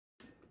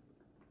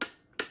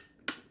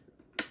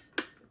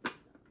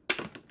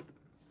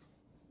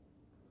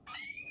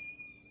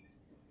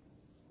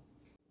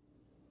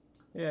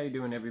Hey, how you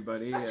doing,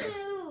 everybody?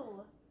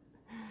 Achoo!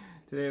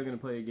 Today we're going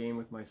to play a game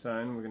with my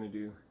son. We're going to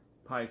do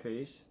pie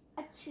face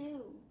Achoo!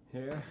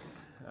 here.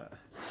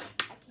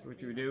 What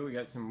we do, we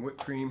got some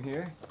whipped cream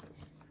here.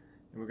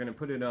 And we're going to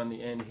put it on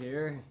the end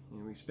here.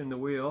 And we spin the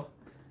wheel.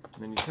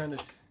 And then you turn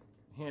this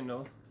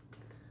handle.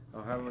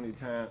 Or how many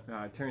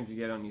turns you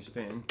get on your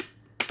spin.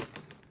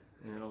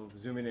 And it'll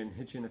zoom in and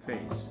hit you in the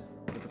face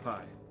with the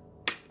pie.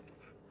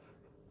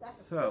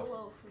 That's a So,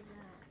 solo for that.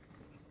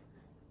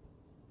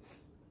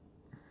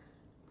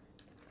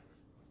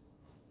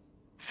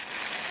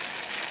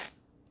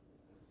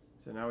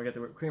 So now we got the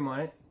whipped cream on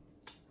it.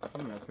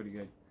 That's pretty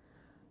good.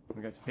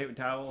 We got some paper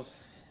towels.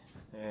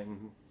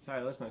 And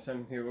Silas, my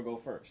son here, will go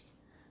first.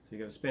 So you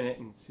gotta spin it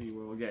and see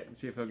what we'll get. And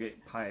see if he'll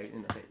get pie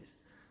in the face.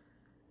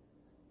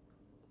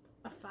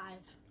 A 5.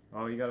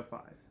 Oh, you got a 5.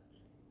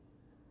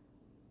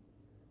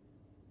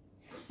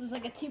 This is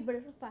like a 2, but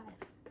it's a 5.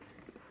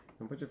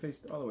 Don't put your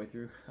face all the way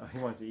through. Oh, he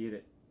wants to eat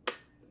it.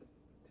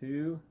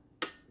 2.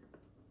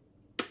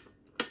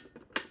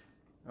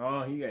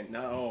 Oh, he got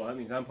no. That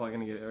means I'm probably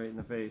gonna get it right in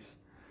the face.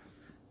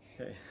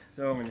 Okay,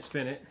 so I'm gonna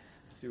spin it.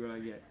 See what I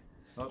get.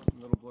 Oh, a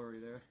little blurry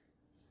there.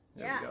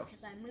 There Yeah, we go.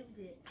 because I moved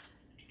it.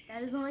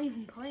 That is not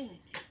even playing.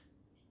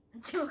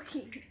 I'm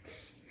joking.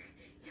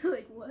 You're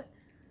like, what?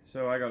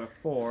 So I got a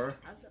 4.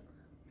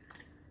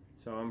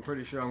 So I'm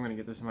pretty sure I'm gonna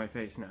get this in my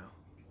face now.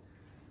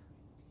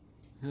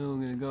 So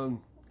I'm gonna go and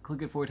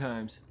click it 4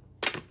 times.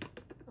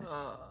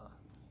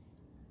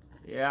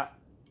 Yeah,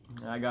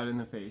 I got it in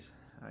the face.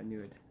 I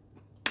knew it.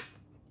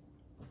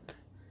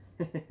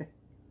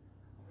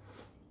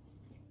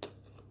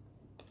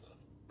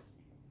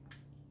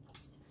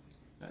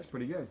 That's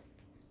pretty good.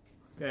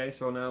 Okay,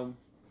 so now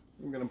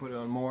I'm gonna put it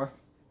on more.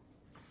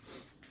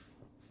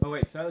 Oh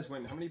wait, Silas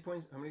went. How many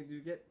points? How many did you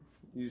get?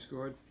 You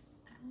scored.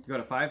 You got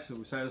a 5.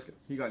 So Silas,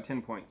 he got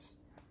 10 points.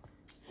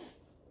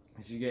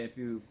 As you get if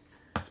you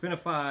spin a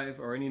 5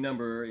 or any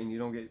number and you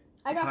don't get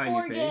I got pie in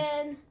 4 your face,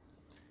 again.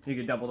 you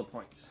get double the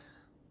points.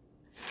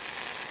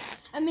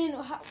 I mean,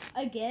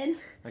 again?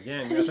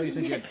 Again, I thought you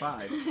said you had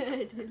 5.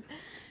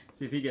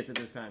 See if he gets it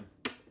this time.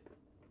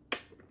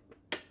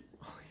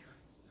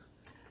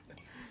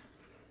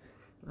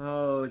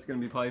 Oh, it's gonna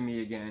be probably me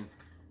again.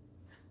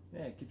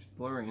 Yeah, it keeps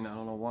blurring. I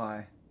don't know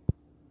why.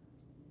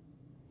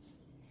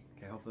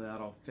 Okay, hopefully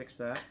that'll fix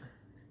that.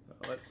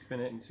 So let's spin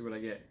it and see what I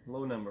get.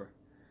 Low number.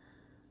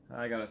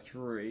 I got a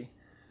 3.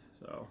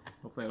 So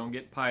hopefully I don't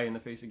get pie in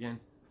the face again.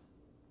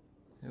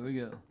 Here we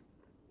go.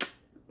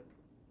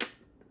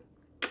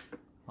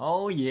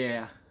 Oh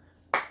yeah.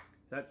 So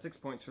that's 6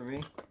 points for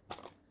me.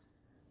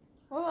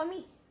 What about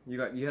me? You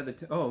had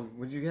the oh,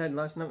 what did you had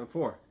last number?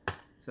 4.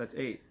 So that's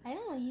 8. I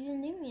don't know. You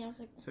didn't do me. I was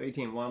like, So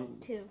 18. Well,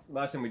 2.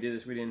 last time we did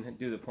this, we didn't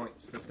do the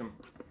point system.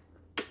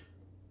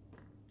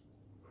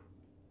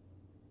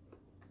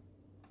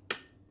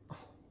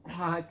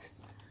 What?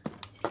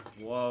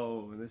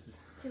 Whoa, this is...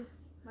 2.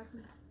 Mark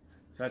me.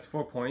 So that's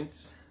 4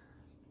 points.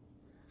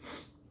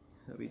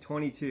 That'll be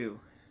 22.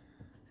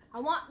 I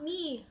want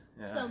me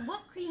some Yeah.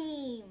 whipped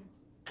cream.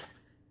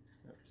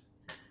 Oops.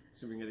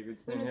 See if we can get a good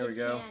We spin. know Here we this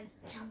go. can.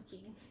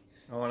 Joking.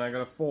 Oh, and I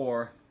got a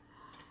 4.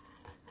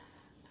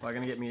 Probably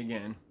gonna get me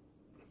again.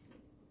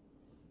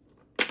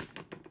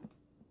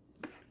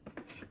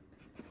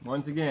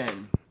 Once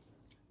again.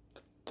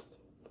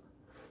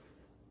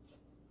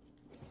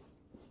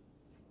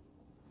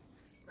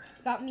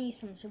 Got me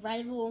some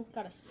survival.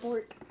 Got a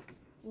spork.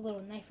 A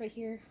little knife right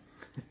here.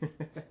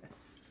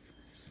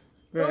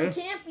 Going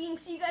camping.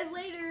 See you guys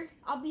later.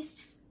 I'll be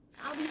sitting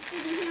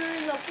here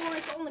in the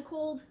forest on the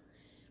cold.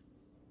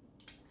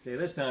 Okay,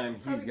 this time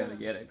he's gonna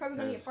get it. Probably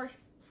gonna get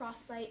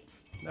frostbite.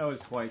 That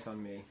was twice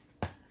on me.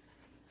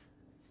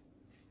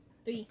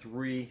 3.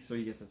 3, so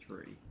he gets a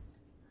 3.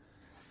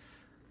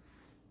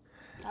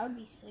 That would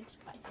be 6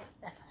 by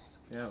that.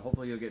 Yeah,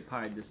 hopefully you'll get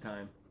pied this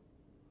time.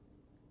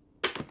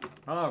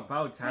 Oh,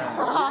 about time.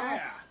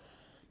 Yeah!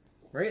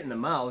 Right in the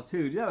mouth,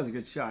 too. That was a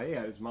good shot.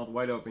 Yeah, his mouth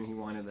wide open. He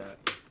wanted that.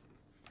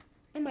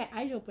 And my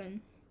eyes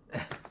open.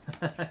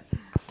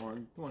 Or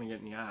you want to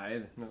get in the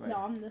eye. No,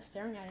 I'm just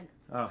staring at him.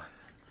 Oh.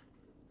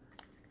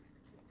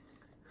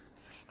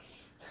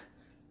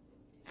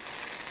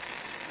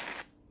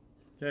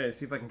 Okay,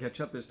 see if I can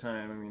catch up this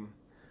time. I mean,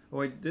 oh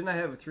wait, didn't I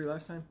have a 3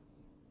 last time?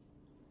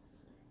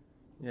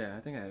 Yeah, I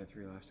think I had a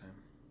 3 last time.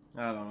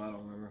 I don't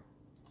remember.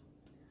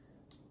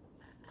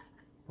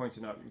 Points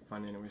are not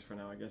fun anyways for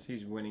now, I guess.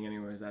 He's winning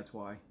anyways, that's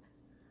why.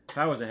 If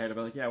I was ahead, I'd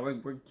be like, yeah,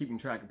 we're keeping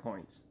track of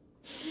points.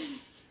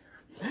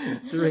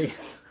 3.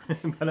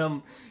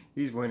 But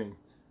he's winning.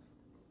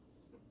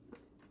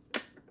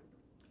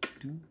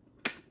 2.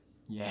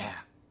 Yeah.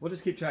 We'll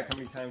just keep track how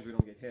many times we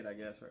don't get hit, I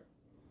guess, right?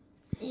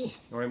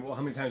 Or well,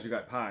 how many times we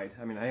got pied.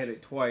 I mean, I hit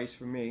it twice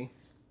for me.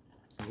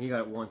 And he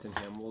got it once in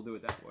him. We'll do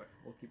it that way.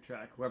 We'll keep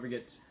track. Whoever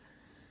gets,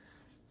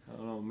 I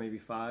don't know, maybe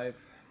 5.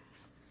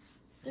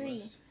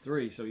 3.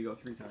 3, so you go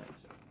 3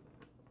 times.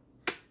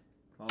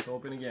 Mouth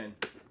open again.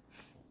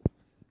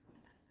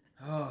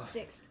 Oh.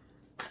 6.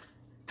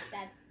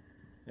 Dad.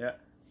 Yeah.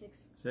 6.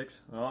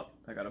 6. Oh,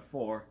 I got a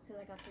 4.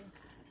 Because I got 3.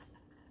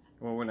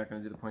 Well, we're not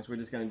going to do the points. We're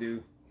just going to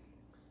do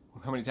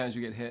how many times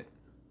we get hit.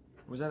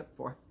 Was that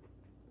 4?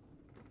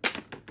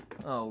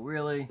 Oh,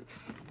 really?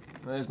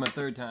 Well, there's my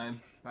 3rd time.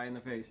 Pie in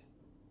the face.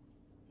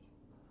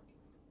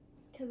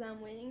 Because I'm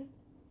winning?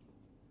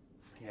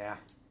 Yeah.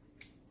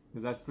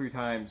 Because that's 3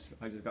 times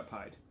I just got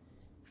pied.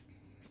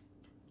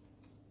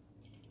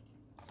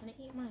 Can I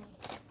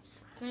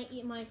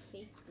eat my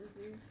fake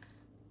burger?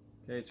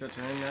 Okay, it's your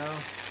turn now.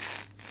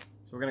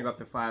 So we're going to go up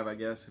to 5, I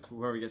guess. If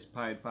whoever gets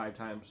pied 5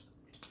 times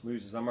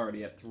loses. I'm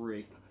already at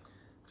 3.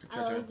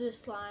 I love this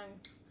slime.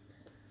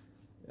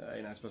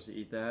 You're not supposed to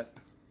eat that.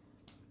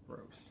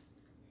 Gross.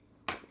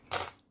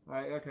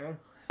 Alright, okay.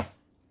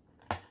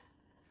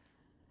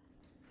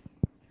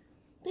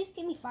 Please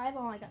give me 5.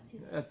 Oh, I got 2.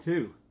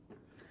 2.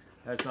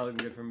 That's not looking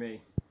good for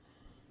me.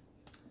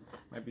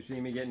 Might be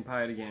seeing me getting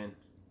pied again.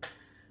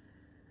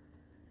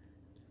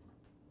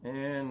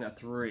 And a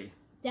 3.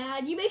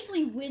 Dad, you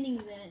basically winning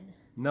then.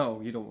 No,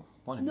 you don't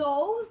want to.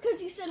 No,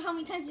 because he said how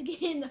many times you get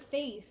hit in the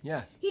face.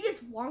 Yeah. He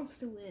just wants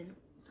to win.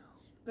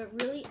 But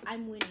really,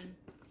 I'm winning.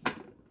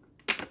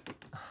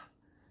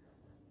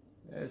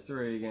 There's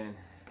 3 again.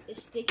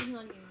 It's sticking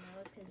on your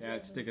nose. Cause Yeah,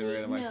 it's sticking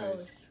right on my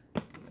face.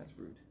 That's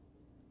rude.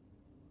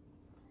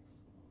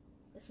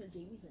 That's what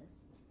Jamie said.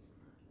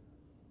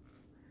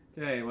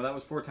 Okay, well that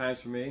was 4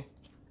 times for me.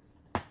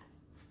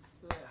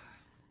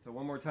 So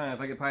one more time,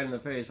 if I get pied in the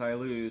face, I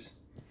lose.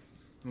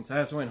 And so I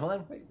have to win. Hold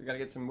on, wait, we gotta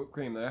get some whipped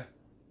cream there.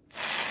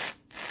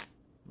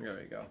 There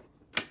we go.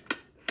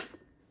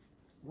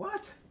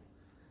 What?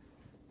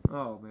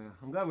 Oh man,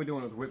 I'm glad we're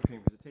doing it with whipped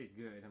cream because it tastes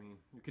good. I mean,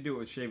 you could do it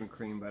with shaving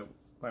cream, but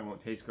probably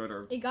won't taste good.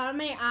 Or it got in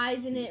my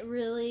eyes and it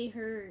really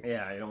hurts.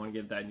 yeah, you don't want to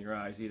get that in your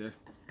eyes either.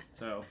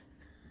 So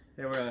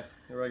here we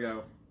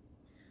go.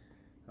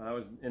 I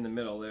was in the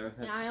middle there.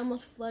 And I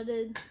almost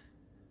flooded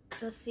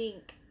the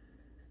sink.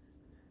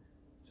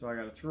 So I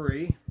got a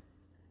 3.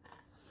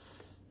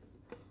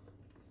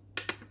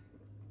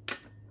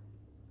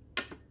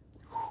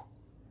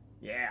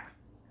 Yeah.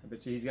 I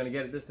bet you he's going to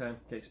get it this time.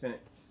 Okay, spin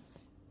it.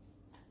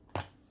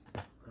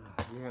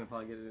 You're going to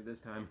probably get it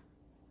this time.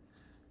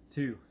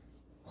 2.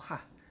 Wow.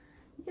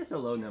 You get so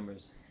low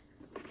numbers.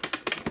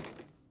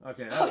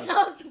 Okay, that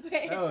was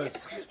bad. That was...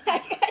 I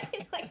got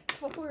it like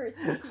 4.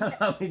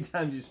 How many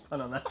times you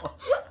spun on that one?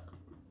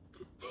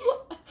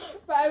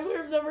 But I would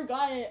have never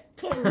got it.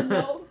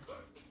 No.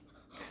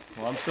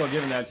 Well, I'm still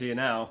giving that to you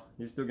now.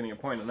 You're still getting a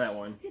point on that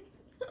one.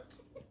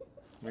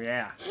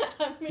 Yeah.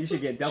 You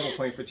should get double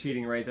point for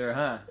cheating right there,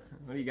 huh?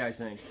 What do you guys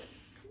think?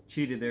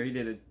 Cheated there. He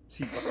did a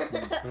cheat.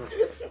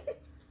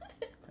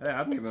 Yeah,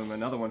 I'll give him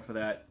another one for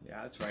that.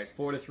 Yeah, that's right.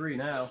 4-3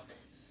 now.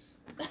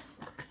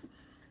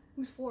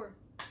 Who's 4?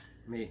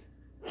 Me.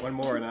 1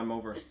 more and I'm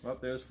over. Well,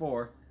 there's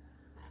 4.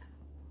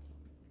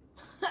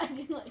 I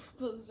did like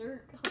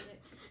berserk on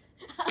it.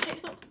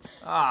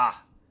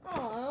 Ah.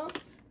 Aww.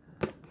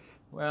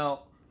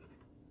 Well.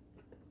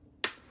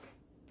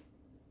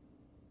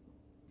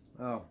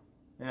 Oh.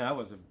 Yeah, that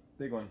was a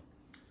big one.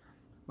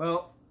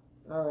 Well,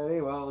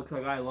 alrighty. Well, it looks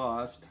like I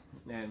lost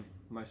and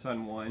my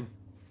son won.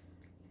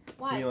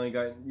 Why?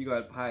 You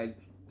got pied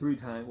 3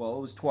 times. Well,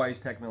 it was twice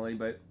technically,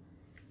 but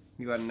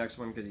you got the next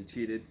one because he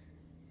cheated.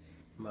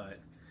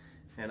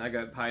 And I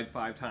got pied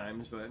 5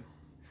 times, but I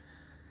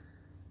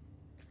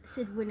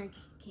said winner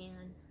just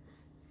can.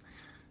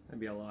 That'd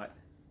be a lot.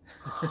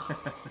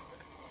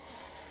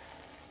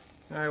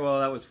 Alright, well,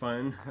 that was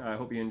fun. I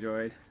hope you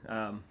enjoyed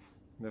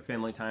the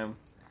family time,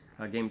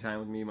 game time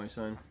with me and my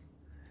son.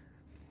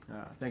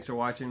 Thanks for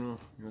watching.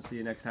 We'll see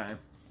you next time.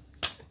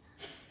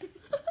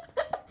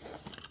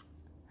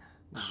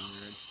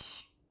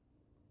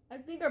 I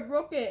think I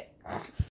broke it.